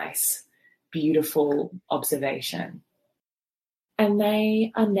really nice beautiful observation. And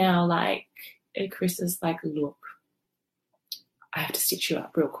they are now like, Chris is like, look, I have to stitch you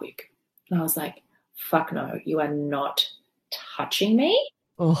up real quick. And I was like, fuck no, you are not touching me.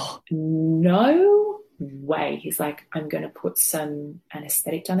 Oh, no way. He's like, I'm going to put some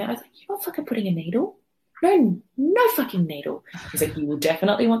anesthetic down there. I was like, you're not fucking putting a needle? No fucking needle. He's like, you will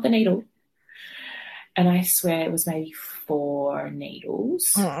definitely want the needle. And I swear it was maybe 4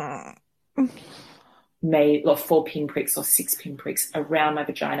 needles, maybe 4 pinpricks or 6 pinpricks around my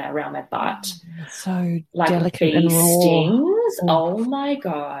vagina, around my butt. So like delicate bee and raw. stings. Oh my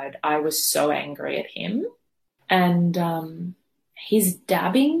God. I was so angry at him. And he's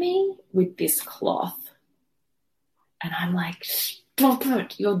dabbing me with this cloth. And I'm like, stop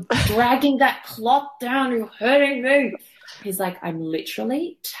it. You're dragging that cloth down. You're hurting me. He's like, I'm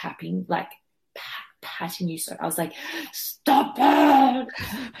literally tapping, like patting you. So I was like, stop it.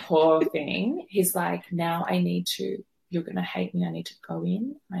 Poor thing. He's like, now you're going to hate me. I need to go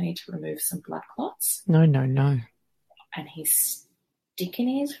in. I need to remove some blood clots. No. And he's sticking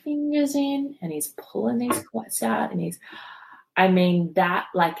his fingers in and he's pulling these clots out. And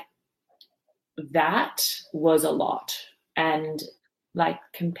that was a lot. And like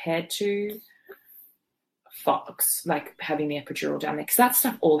compared to Fox, like having the epidural down there, because that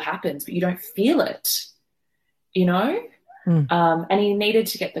stuff all happens, but you don't feel it, you know? And he needed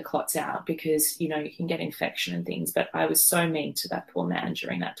to get the clots out because, you know, you can get infection and things, but I was so mean to that poor man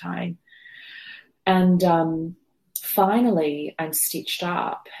during that time. And finally I'm stitched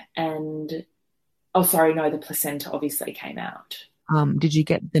up and, the placenta obviously came out. Did you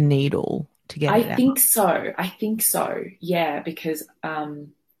get the needle to get it out? I think so. Yeah, because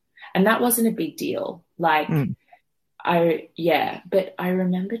and that wasn't a big deal. Like but I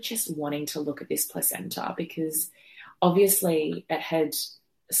remember just wanting to look at this placenta because obviously it had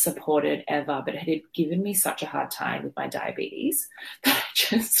supported Eva, but it had given me such a hard time with my diabetes that I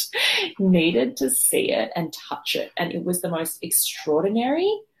just needed to see it and touch it. And it was the most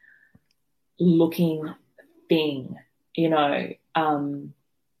extraordinary looking thing, you know. And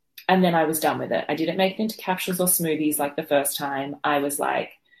then I was done with it. I didn't make it into capsules or smoothies like the first time. I was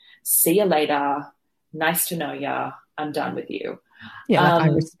like, see you later. Nice to know ya. I'm done with you. Yeah, I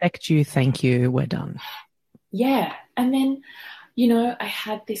respect you. Thank you. We're done. Yeah. And then, you know, I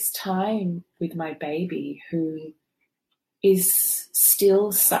had this time with my baby who is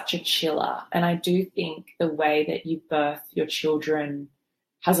still such a chiller. And I do think the way that you birth your children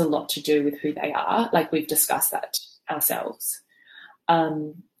has a lot to do with who they are. Like we've discussed that ourselves.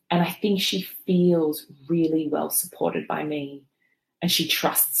 And I think she feels really well supported by me and she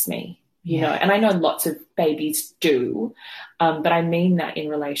trusts me, you know, and I know lots of babies do, but I mean that in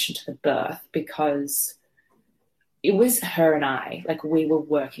relation to the birth because it was her and I, like we were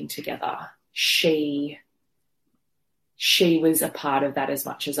working together. She was a part of that as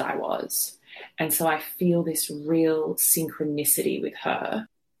much as I was. And so I feel this real synchronicity with her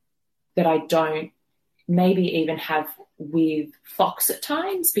that I don't maybe even have with Fox at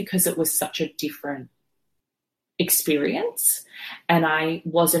times because it was such a different experience and I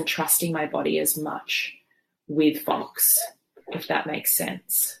wasn't trusting my body as much with Fox, if that makes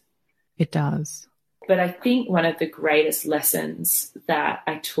sense. It does. But I think one of the greatest lessons that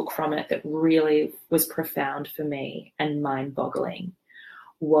I took from it that really was profound for me and mind-boggling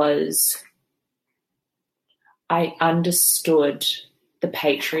was I understood the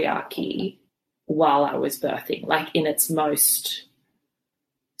patriarchy while I was birthing, like in its most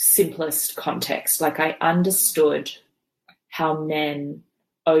simplest context. Like I understood how men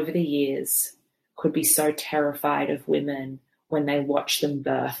over the years could be so terrified of women when they watch them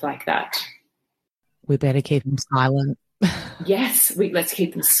birth like that. We better keep them silent. Yes, let's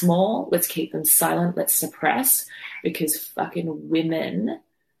keep them small. Let's keep them silent. Let's suppress because fucking women,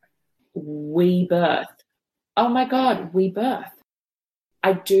 we birth. Oh my God, we birth.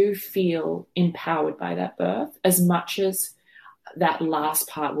 I do feel empowered by that birth as much as that last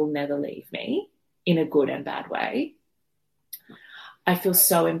part will never leave me in a good and bad way. I feel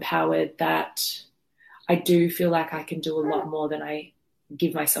so empowered that I do feel like I can do a lot more than I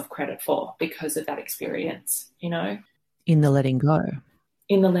give myself credit for because of that experience, you know? In the letting go.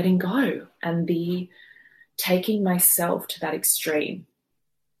 In the letting go and the taking myself to that extreme.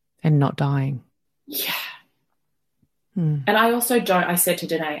 And not dying. Yeah. And I said to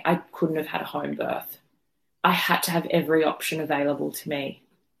Danae, I couldn't have had a home birth. I had to have every option available to me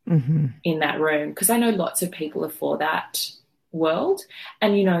in that room because I know lots of people are for that world.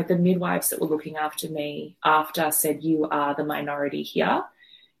 And, you know, the midwives that were looking after me after said, you are the minority here.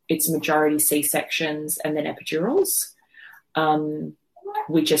 It's majority C-sections and then epidurals.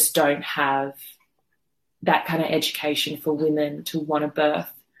 we just don't have that kind of education for women to want to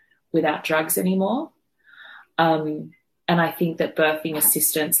birth without drugs anymore. And I think that birthing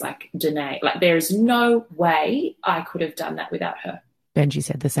assistants like Danae, like there is no way I could have done that without her. Benji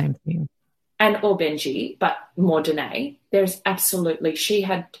said the same thing. Or Benji, but more Danae. There's absolutely, she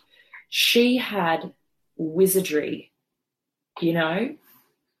had wizardry, you know,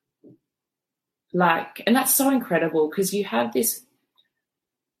 like, and that's so incredible because you have this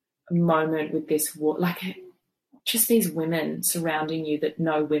moment with this, like, just these women surrounding you that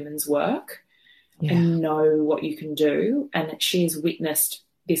know women's work and know what you can do. And she has witnessed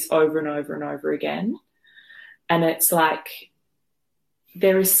this over and over and over again. And it's like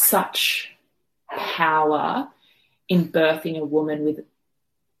there is such power in birthing a woman with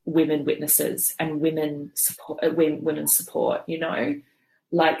women witnesses and women's support, you know,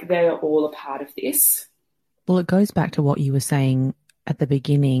 like they are all a part of this. Well, it goes back to what you were saying at the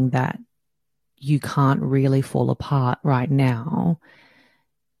beginning, that you can't really fall apart right now,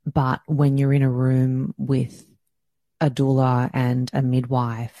 but when you're in a room with a doula and a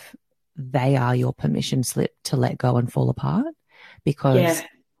midwife, they are your permission slip to let go and fall apart, because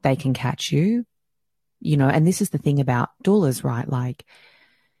they can catch you. You know, and this is the thing about doulas, right? Like,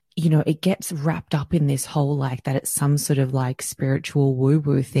 you know, it gets wrapped up in this whole, like, that it's some sort of like spiritual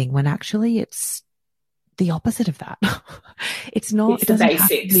woo-woo thing, when actually it's the opposite of that. It's not. It's the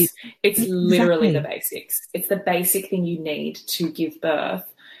basics. It's literally the basics. It's the basic thing you need to give birth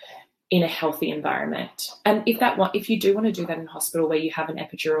in a healthy environment. And if you do want to do that in hospital where you have an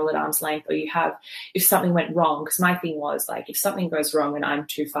epidural at arm's length, or if something went wrong, because my thing was like, if something goes wrong and I'm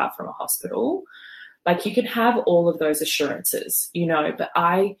too far from a hospital, like you can have all of those assurances, you know, but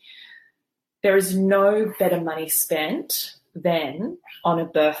there is no better money spent than on a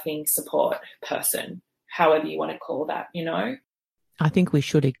birthing support person, however you want to call that, you know. I think we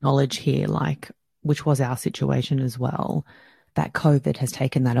should acknowledge here, like, which was our situation as well, that COVID has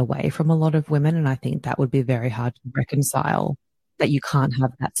taken that away from a lot of women. And I think that would be very hard to reconcile, that you can't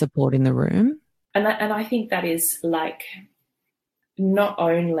have that support in the room. And I think that is like not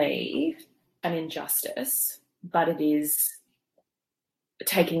only an injustice, but it is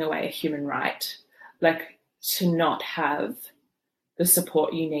taking away a human right, like to not have the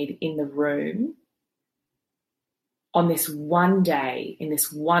support you need in the room on this one day, in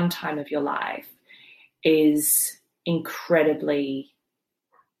this one time of your life, is incredibly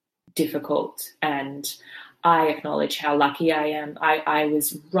difficult. And I acknowledge how lucky I am. I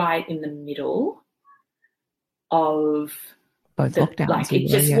was right in the middle of both lockdowns. Like it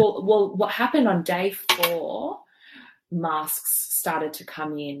just, well, what happened on day 4, masks started to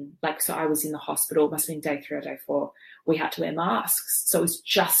come in. Like, so I was in the hospital, it must have been day 3 or day 4. We had to wear masks. So it was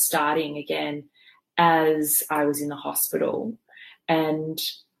just starting again as I was in the hospital. And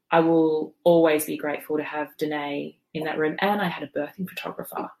I will always be grateful to have Danae in that room. And I had a birthing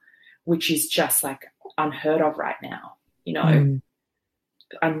photographer, which is just like unheard of right now, you know.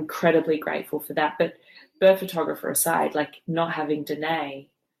 I'm incredibly grateful for that. But birth photographer aside, like not having Danae,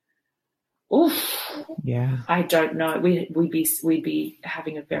 I don't know. We'd be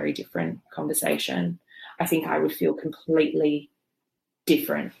having a very different conversation. I think I would feel completely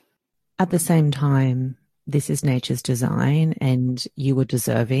different. At the same time, this is nature's design and you were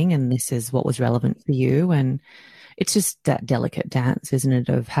deserving, and this is what was relevant for you. And it's just that delicate dance, isn't it,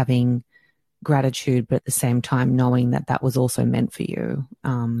 of having gratitude, but at the same time knowing that that was also meant for you.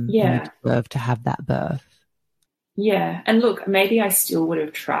 You deserve to have that birth. Yeah. And look, maybe I still would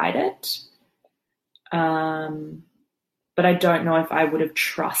have tried it. But I don't know if I would have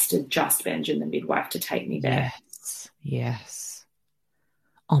trusted just Benji, the midwife, to take me there. Yes.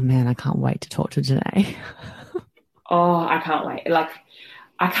 Oh man, I can't wait to talk to Danae. Oh, I can't wait. Like,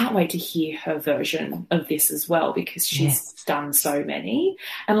 I can't wait to hear her version of this as well, because she's done so many.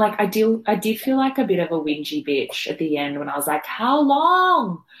 And like, I did feel like a bit of a whingy bitch at the end when I was like, how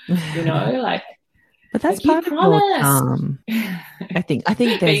long? You know, like. But that's part of your charm. I think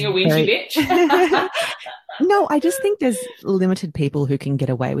there's being a whingy bitch. No, I just think there's limited people who can get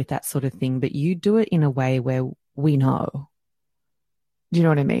away with that sort of thing, but you do it in a way where we know. Do you know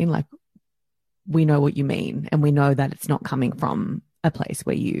what I mean? Like, we know what you mean, and we know that it's not coming from a place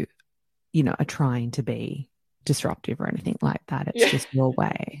where you know, are trying to be disruptive or anything like that. It's just your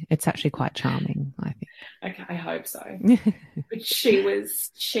way. It's actually quite charming, I think. Okay, I hope so. But she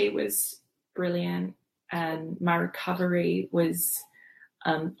was brilliant, and my recovery was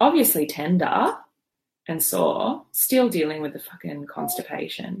obviously tender and sore, still dealing with the fucking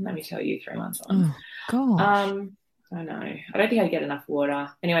constipation, let me tell you, 3 months on. Oh, gosh. I know. I don't think I get enough water.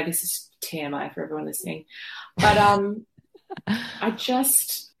 Anyway, this is TMI for everyone listening. But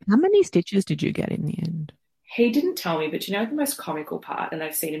How many stitches did you get in the end? He didn't tell me, but you know the most comical part, and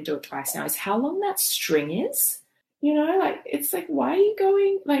I've seen him do it twice now, is how long that string is. You know, like, it's like, why are you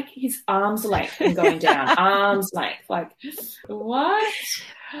going, like, his arm's length and going down, arm's length, like, what?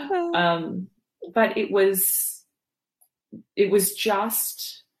 But it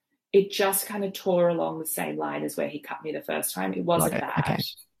just kind of tore along the same line as where he cut me the first time. It wasn't bad. Okay.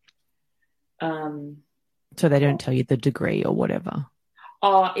 So they don't tell you the degree or whatever?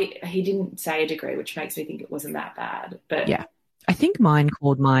 He didn't say a degree, which makes me think it wasn't that bad. But yeah, I think mine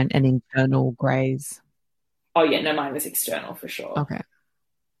called mine an internal graze. Oh, yeah, no, mine was external for sure. Okay.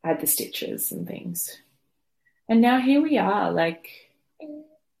 I had the stitches and things. And now here we are, like,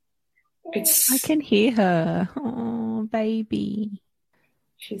 I can hear her. Oh, baby.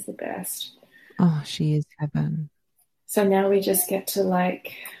 She's the best. Oh, she is heaven. So now we just get to,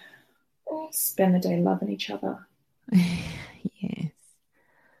 like, spend the day loving each other. Yes.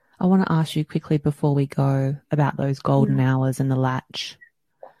 I want to ask you quickly before we go about those golden hours and the latch.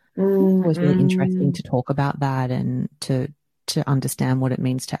 It was really interesting to talk about that and to understand what it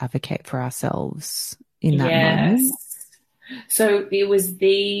means to advocate for ourselves in that moment. So it was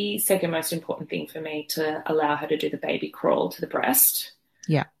the second most important thing for me to allow her to do the baby crawl to the breast.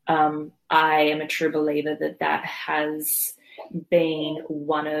 Yeah. I am a true believer that has been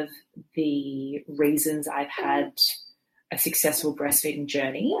one of the reasons I've had a successful breastfeeding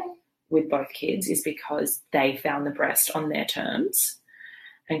journey with both kids, is because they found the breast on their terms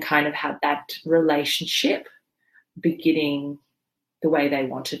and kind of had that relationship beginning the way they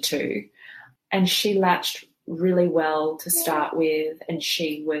wanted to. And she latched really well to start with. And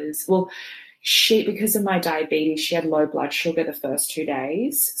because of my diabetes, she had low blood sugar the first 2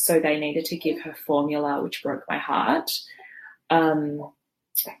 days. So they needed to give her formula, which broke my heart, on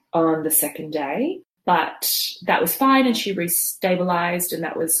the second day. But that was fine, and she restabilized, and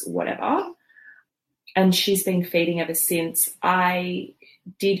that was whatever. And she's been feeding ever since. I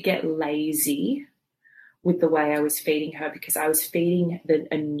did get lazy with the way I was feeding her, because I was feeding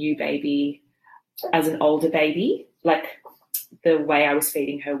a new baby as an older baby. Like, the way I was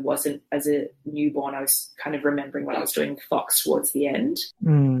feeding her wasn't as a newborn. I was kind of remembering what I was doing with Fox towards the end.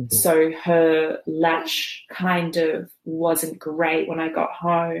 So her latch kind of wasn't great when I got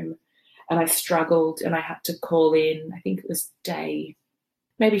home, and I struggled, and I had to call in, I think it was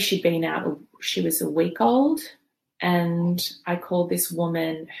maybe she'd been out, she was a week old, and I called this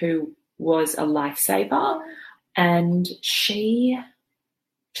woman who was a lifesaver, and she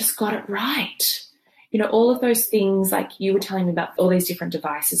just got it right. You know, all of those things, like you were telling me about all these different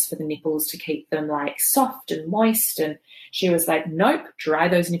devices for the nipples to keep them like soft and moist. And she was like, nope, dry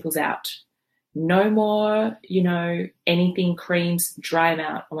those nipples out. No more, you know, anything creams, dry them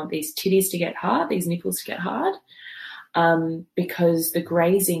out. I want these titties to get hard, these nipples to get hard, because the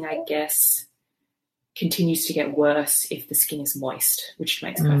grazing, I guess, continues to get worse if the skin is moist, which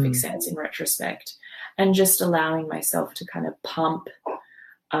makes perfect sense in retrospect. And just allowing myself to kind of pump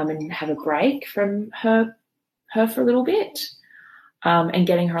and have a break from her for a little bit, and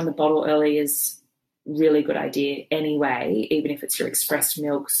getting her on the bottle early is really good idea anyway, even if it's your expressed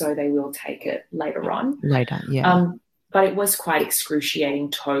milk, so they will take it later on. But it was quite excruciating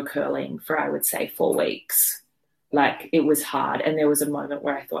toe curling for, I would say, 4 weeks. Like, it was hard, and there was a moment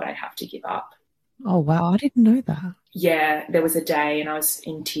where I thought I'd have to give up. Oh, wow. I didn't know that. Yeah, there was a day and I was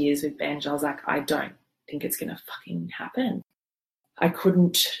in tears with Benj. I was like, I don't think it's going to fucking happen. I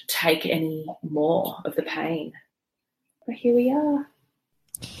couldn't take any more of the pain. But here we are.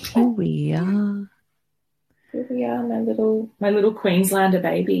 Here we are. Here we are, my little Queenslander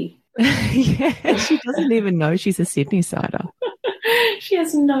baby. Yeah, she doesn't even know she's a Sydney-sider. She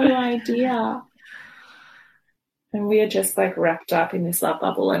has no idea. And we are just like wrapped up in this love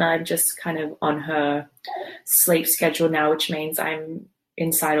bubble, and I'm just kind of on her sleep schedule now, which means I'm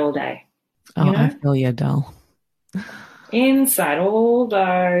inside all day. Oh, you know? I feel you, doll. Inside all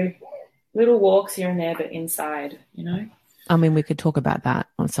day. Little walks here and there, but inside, you know? I mean, we could talk about that.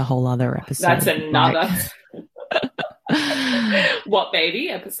 It's a whole other episode. That's another What Baby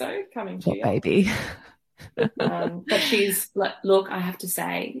episode coming to you. What Baby. But she's, look, I have to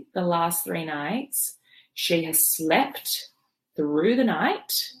say, the last 3 nights, she has slept through the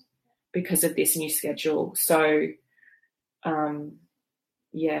night because of this new schedule. So,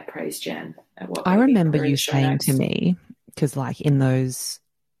 yeah, praise Jen. I remember you saying to me, because like in those,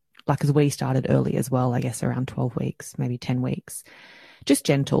 like as we started early as well, I guess around 12 weeks, maybe 10 weeks, just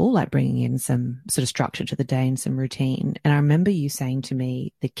gentle, like bringing in some sort of structure to the day and some routine. And I remember you saying to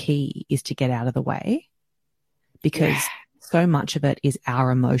me, the key is to get out of the way, because so much of it is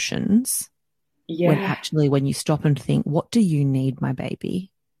our emotions Yeah. When actually, when you stop and think, what do you need, my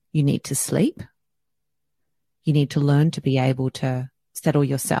baby? You need to sleep. You need to learn to be able to settle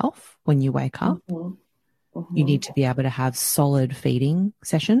yourself when you wake up. Mm-hmm. Mm-hmm. You need to be able to have solid feeding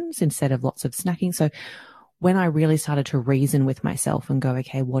sessions instead of lots of snacking. So when I really started to reason with myself and go,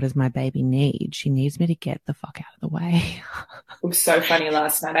 okay, what does my baby need? She needs me to get the fuck out of the way. It was so funny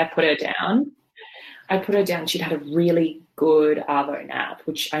last night. I put her down. She'd had a really good Arvo nap,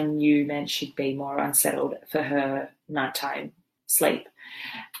 which I knew meant she'd be more unsettled for her nighttime sleep.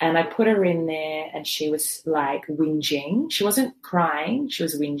 And I put her in there and she was like whinging. She wasn't crying. She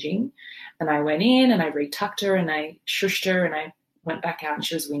was whinging. And I went in and I retucked her and I shushed her and I went back out and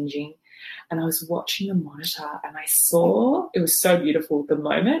she was whinging. And I was watching the monitor and I saw, it was so beautiful, the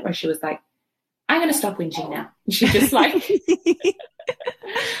moment where she was like, I'm going to stop whinging now. And she just like,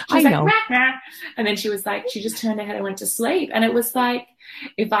 I know. Like, nah. And then she was like, she just turned her head and went to sleep. And it was like,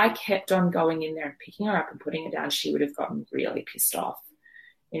 if I kept on going in there and picking her up and putting her down, she would have gotten really pissed off,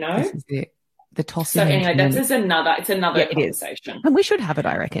 you know? This is it. The tossing. So anyway, it's another conversation. And we should have it,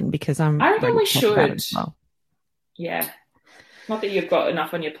 I reckon, because I reckon we should. Well. Yeah. Not that you've got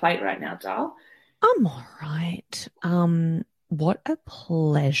enough on your plate right now, Dal. I'm all right. What a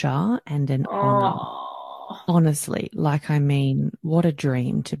pleasure and an honor. Honestly, what a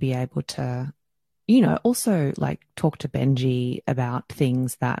dream to be able to, also like talk to Benji about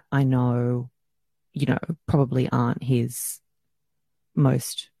things that I know, probably aren't his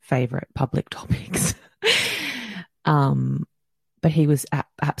most favorite public topics. But he was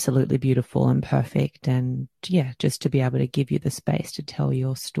absolutely beautiful and perfect. And yeah, just to be able to give you the space to tell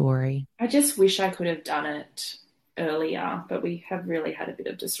your story. I just wish I could have done it earlier, but we have really had a bit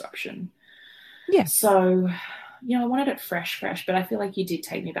of disruption. Yeah. So, I wanted it fresh, but I feel like you did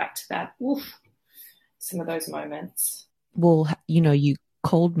take me back to that. Some of those moments. Well, you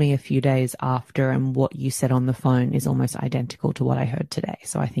called me a few days after and what you said on the phone is almost identical to what I heard today.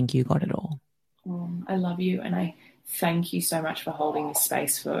 So I think you got it all. I love you and I thank you so much for holding this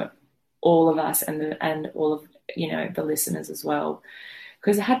space for all of us and all of, the listeners as well,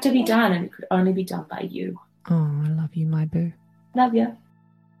 because it had to be done and it could only be done by you. Oh, I love you, my boo. Love you.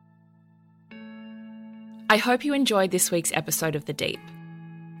 I hope you enjoyed this week's episode of The Deep.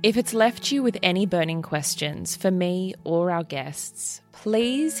 If it's left you with any burning questions for me or our guests,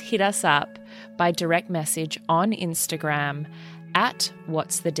 please hit us up by direct message on Instagram at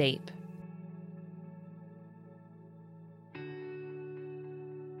What's the Deep.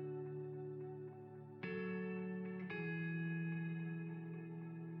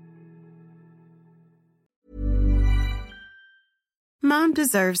 Mom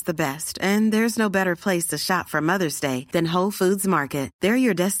deserves the best, and there's no better place to shop for Mother's Day than Whole Foods Market. They're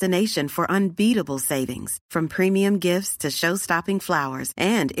your destination for unbeatable savings, from premium gifts to show-stopping flowers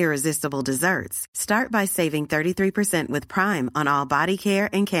and irresistible desserts. Start by saving 33% with Prime on all body care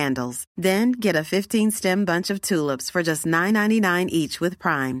and candles. Then get a 15-stem bunch of tulips for just $9.99 each with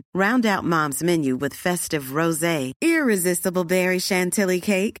Prime. Round out Mom's menu with festive rosé, irresistible berry chantilly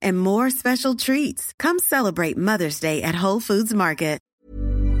cake, and more special treats. Come celebrate Mother's Day at Whole Foods Market.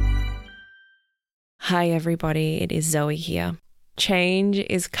 Hi everybody, it is Zoe here. Change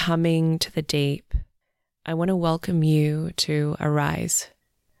is coming to the deep. I want to welcome you to Arise.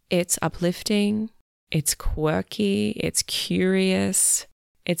 It's uplifting, it's quirky, it's curious.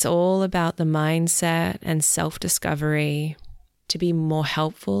 It's all about the mindset and self-discovery to be more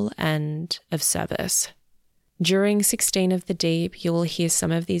helpful and of service. During 16 of the Deep, you will hear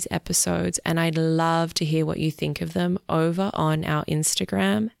some of these episodes and I'd love to hear what you think of them over on our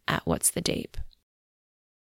Instagram at What's the Deep.